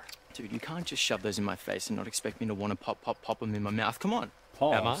spoken for. Dude, you can't just shove those in my face and not expect me to want to pop them in my mouth. Come on.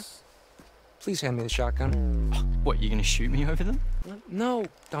 Pause. Emma? Please hand me the shotgun. What, you gonna shoot me over them? No,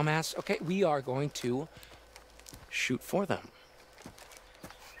 dumbass. Okay, we are going to shoot for them.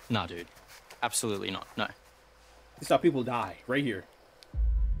 Nah, dude. Absolutely not. No. This is how people die. Right here.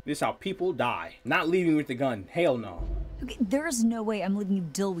 This is how people die. Not leaving with the gun. Hell no. Okay, there is no way I'm leaving you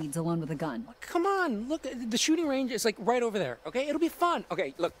dillweeds alone with a gun. Come on, look, the shooting range is like right over there, okay? It'll be fun.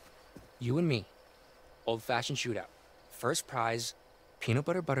 Okay, look, you and me, old-fashioned shootout. First prize, peanut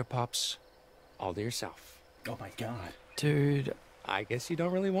butter pops, all to yourself. Oh my god. Dude. I guess you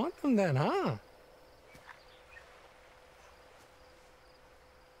don't really want them then, huh?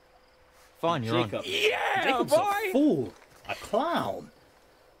 Fine, you're Jacob. on. Yeah, Jacob's boy! a fool. A clown.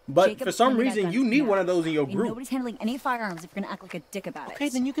 But Jacob, for some hand me that reason, gun you need now. one of those in your And group. nobody's handling any firearms if you're gonna act like a dick about it. Okay,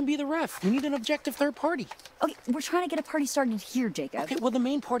 then you can be the ref. We need an objective third party. Okay, we're trying to get a party started here, Jacob. Okay, well, the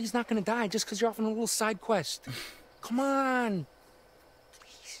main party's not gonna die just because you're off on a little side quest. Come on.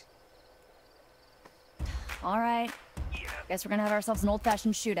 All right. Guess we're gonna have ourselves an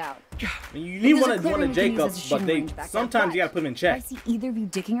old-fashioned shootout. You need There's one a of clearing we can use Jacob, as a but shooting they range back there, sometimes you but gotta put them in If check. I see either of you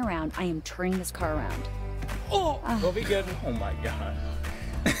dicking around, I am turning this car around. Oh, we'll be good. Oh my god.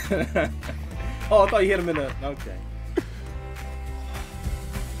 Oh, I thought you hit him in the. Okay.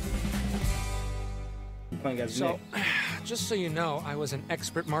 Playing as So, Nick. just so you know, I was an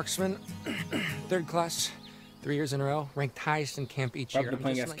expert marksman, third class, 3 years in a row, ranked highest in camp each year. Probably I'm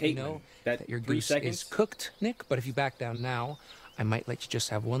playing just as letting you Caitlin. know That that your 3 goose seconds? is cooked, Nick. But if you back down now, I might let you just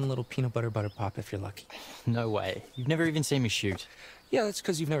have one little peanut butter pop if you're lucky. No way. You've never even seen me shoot. Yeah, that's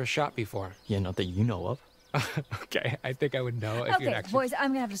because you've never shot before. Yeah, not that you know of. Okay, I think I would know if you'd Okay, actually. boys,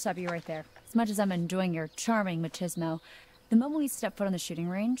 I'm gonna have to stop you right there. As much as I'm enjoying your charming machismo, the moment we step foot on the shooting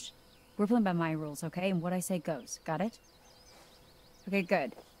range, we're playing by my rules, okay? And what I say goes. Got it? Okay,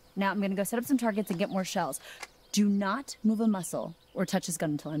 good. Now I'm gonna go set up some targets and get more shells. Do not move a muscle or touch his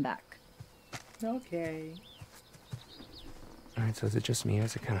gun until I'm back. Okay. All right, so is it just me or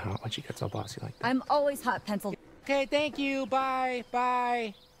is it kind of hot when she gets all bossy like that? I'm always hot, pencil. Okay, thank you. Bye.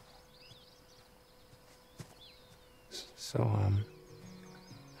 Bye. So,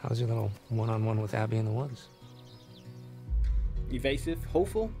 how's your little one-on-one with Abby in the woods? Evasive,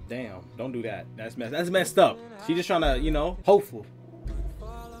 hopeful. Damn, don't do that. That's messed up. She just trying to, you know, hopeful.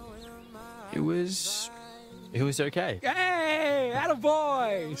 It was okay. Hey,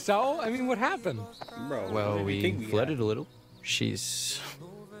 attaboy! So, I mean, what happened? Bro, what Well, did you we think flirted a little. She's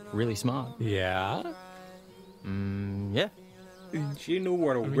really smart. Yeah? Yeah. had? She knew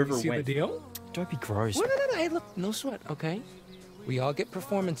where the river you see went. the deal? Don't be gross. No. Hey, look, no sweat, okay? We all get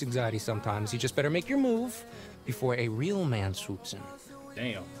performance anxiety sometimes. You just better make your move before a real man swoops in.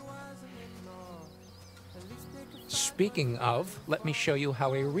 Damn. Speaking of, let me show you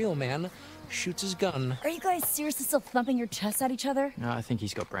how a real man shoots his gun. Are you guys seriously still thumping your chests at each other? No, I think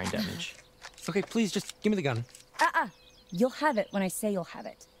he's got brain damage. Okay, please, just give me the gun. You'll have it when I say you'll have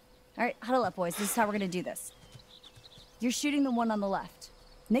it. All right, huddle up, boys. This is how we're gonna do this. You're shooting the one on the left.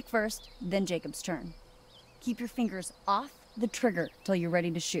 Nick first, then Jacob's turn. Keep your fingers off the trigger till you're ready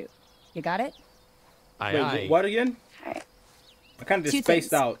to shoot. You got it? Wait, what again? Alright. I kind of just Two spaced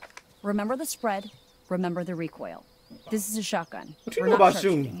things. out. Remember the spread, remember the recoil. This is a shotgun. What you We're know not about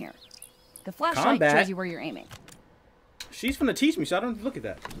sharpshooting shooting? here. The flashlight Combat. shows you where you're aiming. She's finna teach me, so I don't look at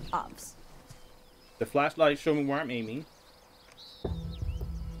that. Obs. The flashlight show me where I'm aiming.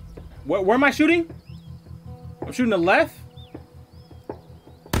 Where am I shooting? I'm shooting the left.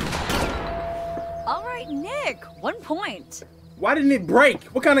 All right, Nick. 1 point. Why didn't it break?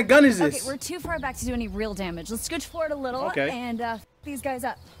 What kind of gun is this? Okay, we're too far back to do any real damage. Let's scooch forward a little and these guys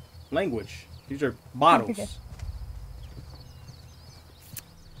up. Language. These are bottles. Okay.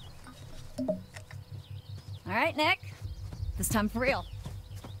 All right, Nick. This time for real.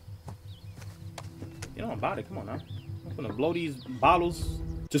 You know I'm about it. Come on now. I'm gonna blow these bottles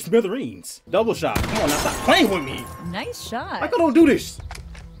to smithereens. Double shot. Come on now. Stop playing with me. Nice shot. Like I don't do this.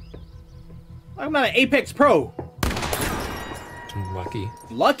 I'm not an Apex Pro. Lucky.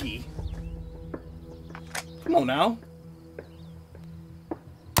 Lucky? Come on now.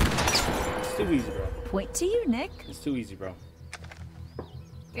 It's too easy, bro. Point to you, Nick. It's too easy, bro.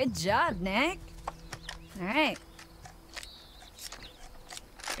 Good job, Nick. All right.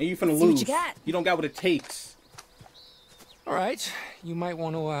 And you finna See what lose. you got. You don't got what it takes. All right, you might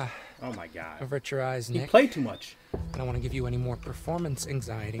want to Oh my God. avert your eyes, He Nick. played too much. I don't want to give you any more performance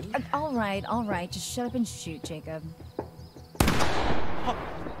anxiety. All right. Just shut up and shoot, Jacob.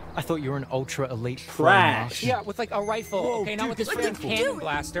 I thought you were an ultra elite pro Trash. master. Yeah, with like a rifle. Whoa, okay, not with this dude, freaking cannon dude.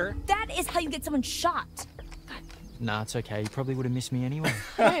 blaster. That is how you get someone shot. Nah, it's okay. You probably would have missed me anyway.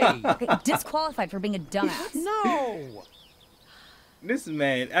 Hey, Okay, disqualified for being a dumbass. no. This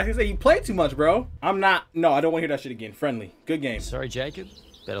man, I can say you played too much, bro. I'm not. No, I don't want to hear that shit again. Friendly. Good game. Sorry, Jacob.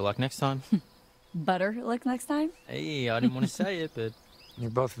 Better luck next time. Butter lick next time? Hey, I didn't want to say it, but You're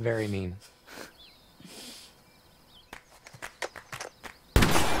both very mean.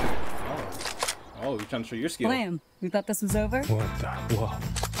 Oh, you're trying to show your skill. Blam. We thought this was over? What the? Whoa.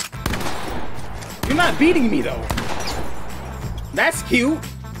 You're not beating me, though. That's cute.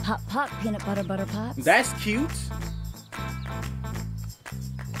 Pop, pop, peanut butter, butter pops. That's cute.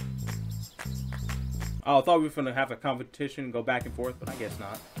 Oh, I thought we were gonna have a competition and go back and forth, but I guess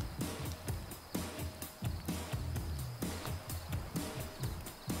not.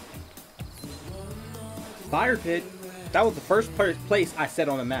 Fire pit. That was the first place I set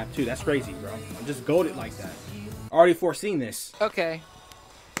on the map too. That's crazy, bro. I'm just goated like that. Already foreseen this. Okay.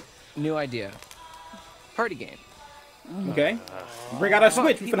 New idea. Party game. Okay. Bring out our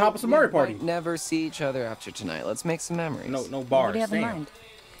Switch. We finna hop on some Mario Party. Might never see each other after tonight. Let's make some memories. No What bars. do you have in Damn. mind?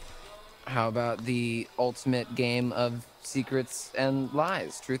 How about the ultimate game of secrets and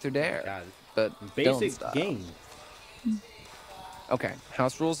lies, truth or dare? God, But Dylan basic style. game. Okay,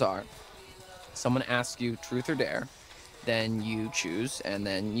 house rules are someone asks you truth or dare, then you choose, and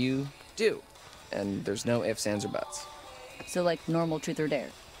then you do. And there's no ifs, ands, or buts. So like normal truth or dare.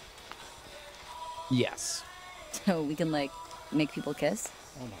 Yes. So we can like make people kiss?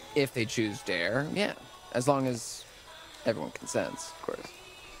 If they choose dare, yeah. As long as everyone consents, of course.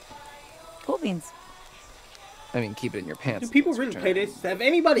 Cool beans. I mean, keep it in your pants. Do people really play this? Have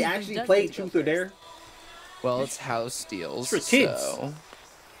anybody Who actually does played get to go Truth or Dare? Well, it's house deals. It's for kids. So...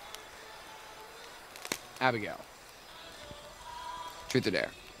 Abigail. Truth or dare?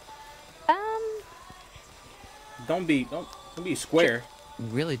 Don't be square.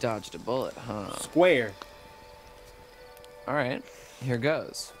 Really dodged a bullet, huh? Square. All right, here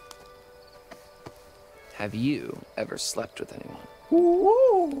goes. Have you ever slept with anyone?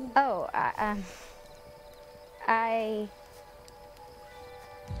 Oh, I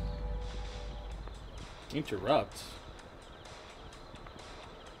Interrupt.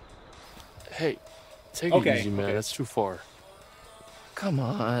 Hey, take Okay, it easy, man. okay. That's too far. Come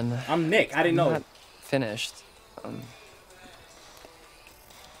on. I'm Nick. I didn't know. Not finished.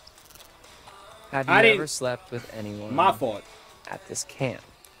 Have you I didn't- ever slept with anyone My fault. at this camp?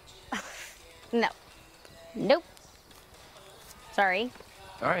 no. Nope. Sorry.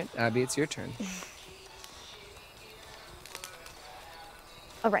 All right, Abby, it's your turn.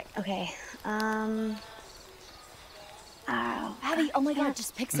 All right. Okay. Oh. Abby, oh my god,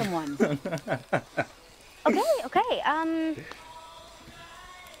 just pick someone. Okay. Okay.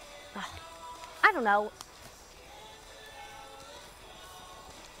 I don't know.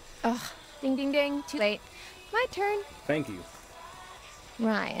 Ugh. Ding, ding, ding. Too late. My turn. Thank you.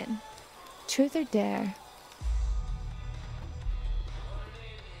 Ryan. Truth or dare?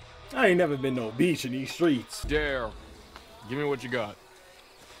 I ain't never been no beach in these streets. Dare. Give me what you got.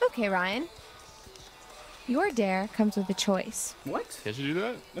 Okay, Ryan. Your dare comes with a choice. What? Can't you do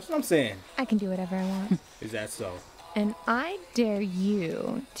that? That's what I'm saying. I can do whatever I want. Is that so? And I dare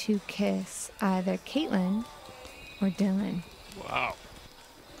you to kiss either Caitlin or Dylan. Wow.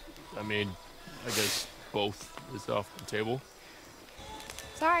 I mean, I guess both is off the table.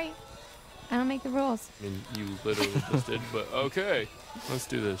 Sorry. I don't make the rules. I mean, you literally just did, but okay. Let's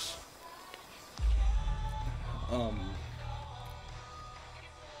do this.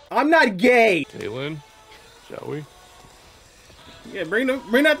 I'm not gay. Caitlin, shall we? Yeah, bring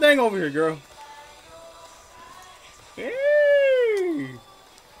that thing over here, girl. Hey,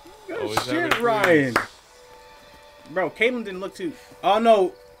 good Always shit, having Ryan. dreams. Bro, Caitlin didn't look too. Oh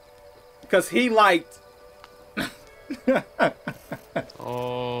no, because he liked.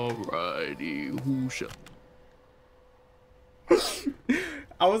 Alrighty, who shall?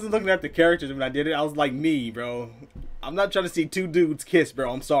 I wasn't looking at the characters when I did it. I was like me, bro. I'm not trying to see two dudes kiss,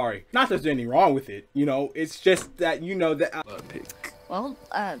 bro. I'm sorry. Not that there's anything wrong with it, you know. It's just that you know that. Pick. Well,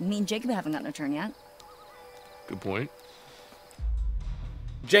 me and Jacob haven't gotten a turn yet. Good point.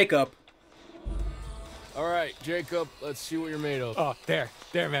 Jacob. All right, Jacob. Let's see what you're made of. Oh, there,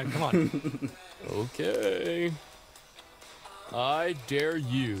 man, come on. Okay. I dare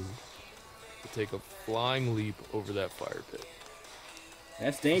you to take a flying leap over that fire pit.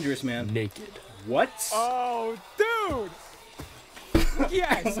 That's dangerous, man. Naked. What? Oh, dude!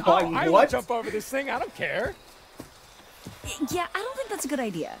 Yes, I will what? jump over this thing. I don't care. Yeah, I don't think that's a good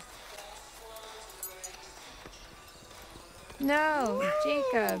idea. No,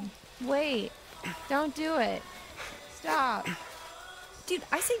 Jacob. Wait. Don't do it. Stop. Dude,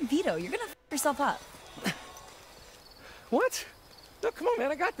 I say veto. You're gonna f yourself up. What? No, come on,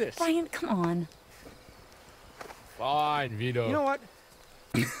 man. I got this. Brian, come on. Fine, Vito. You know what?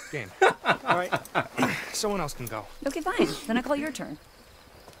 Game. All right. Someone else can go. Okay, fine. Then I call your turn.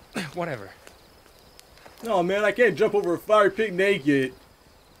 Whatever. No, man, I can't jump over a fire pit naked.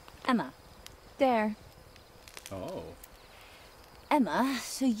 Emma. There. Oh. Emma,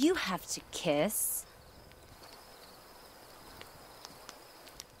 so you have to kiss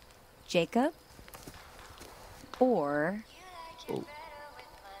Jacob or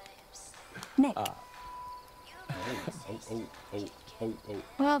Nick. Oh.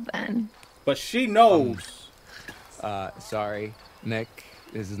 Well then. But she knows. Sorry, Nick.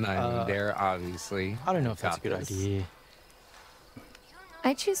 This is not even there, obviously. I don't know if that's a Got good this. idea.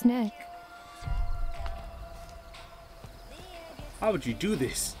 I choose Nick. How would you do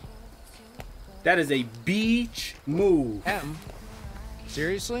this? That is a beach move. Em,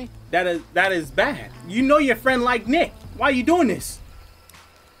 seriously? That is bad. You know your friend like Nick. Why are you doing this?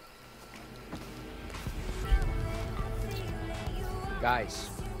 Guys.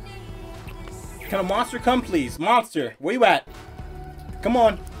 Can a monster come, please? Monster, where you at? Come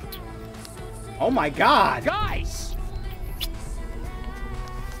on. Oh my God. Guys!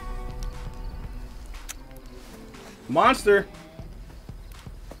 Monster.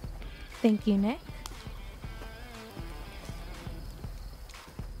 Thank you, Nick.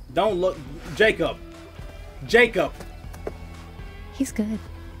 Don't look. Jacob. Jacob. He's good.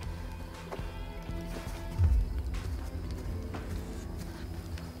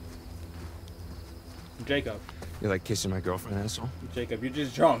 Jacob. You like kissing my girlfriend, asshole? Jacob, you're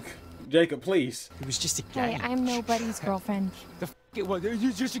just drunk. Jacob, please. It was just a Hey, game. I'm nobody's girlfriend. The f it was. It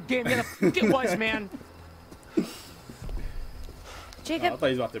was just a game. Yeah, the f it was, man. Oh, I Jacob, thought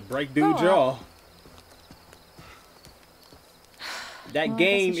he was about to break dude's Grow jaw. That Well, I guess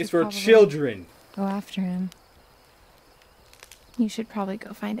game we is should for probably- children. go after him. You should probably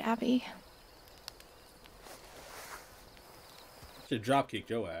go find Abby. Should drop kick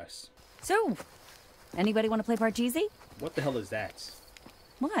your ass. So, anybody want to play Parcheesi? What the hell is that?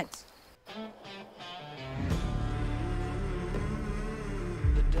 What?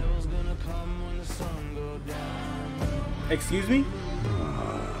 Excuse me?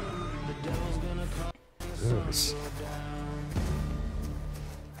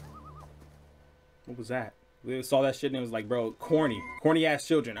 What was that? We saw that shit and it was like, bro, corny. Corny ass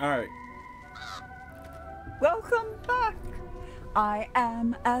children. Alright. Welcome back. I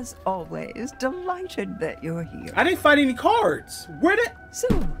am, as always, delighted that you're here. I didn't find any cards. Where did... So,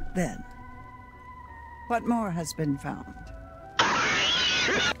 then, what more has been found?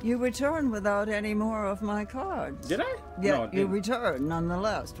 You return without any more of my cards. Did I? Yet No, I you didn't. return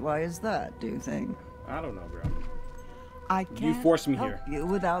nonetheless. Why is that, do you think? I don't know, bro. I can't forced me help here. you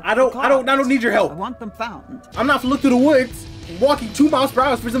without I don't need your help. I want them found, I'm not to look through the woods, walking 2 miles per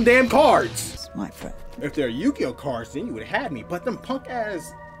hour for some damn cards. my friend. If they're Yu-Gi-Oh cards, then you would have had me. But them punk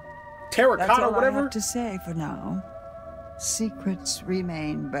ass That's terracotta all or I whatever. have to say for now. Secrets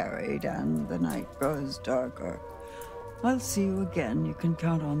remain buried and the night grows darker. I'll see you again, you can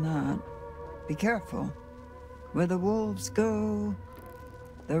count on that. Be careful. Where the wolves go,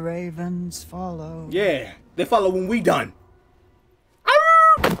 the ravens follow. Yeah, they follow when we done.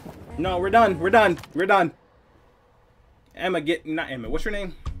 No, we're done. We're done. We're done. Emma, not Emma. What's your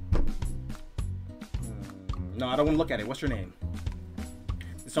name? No, I don't want to look at it. What's your name?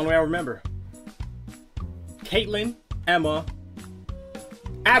 It's the only way I remember. Caitlin, Emma,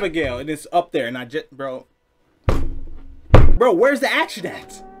 Abigail. And it's up there. And I just, bro, where's the action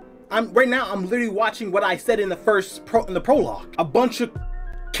at? Right now, I'm literally watching what I said in the prologue. A bunch of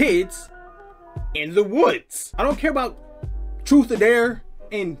kids in the woods. I don't care about truth or dare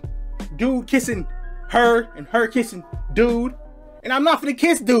and dude kissing her and her kissing dude. And I'm not for the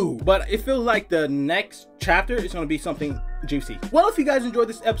kiss dude. But it feels like the next chapter is going to be something juicy. Well, if you guys enjoyed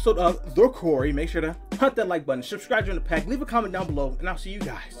this episode of The Quarry, make sure to hunt that like button, subscribe to the pack, leave a comment down below, and I'll see you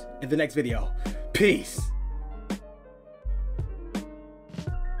guys in the next video. Peace.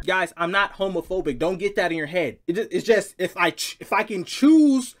 Guys, I'm not homophobic. Don't get that in your head. It's just if I can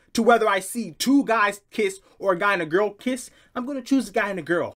choose to whether I see two guys kiss or a guy and a girl kiss, I'm going to choose a guy and a girl.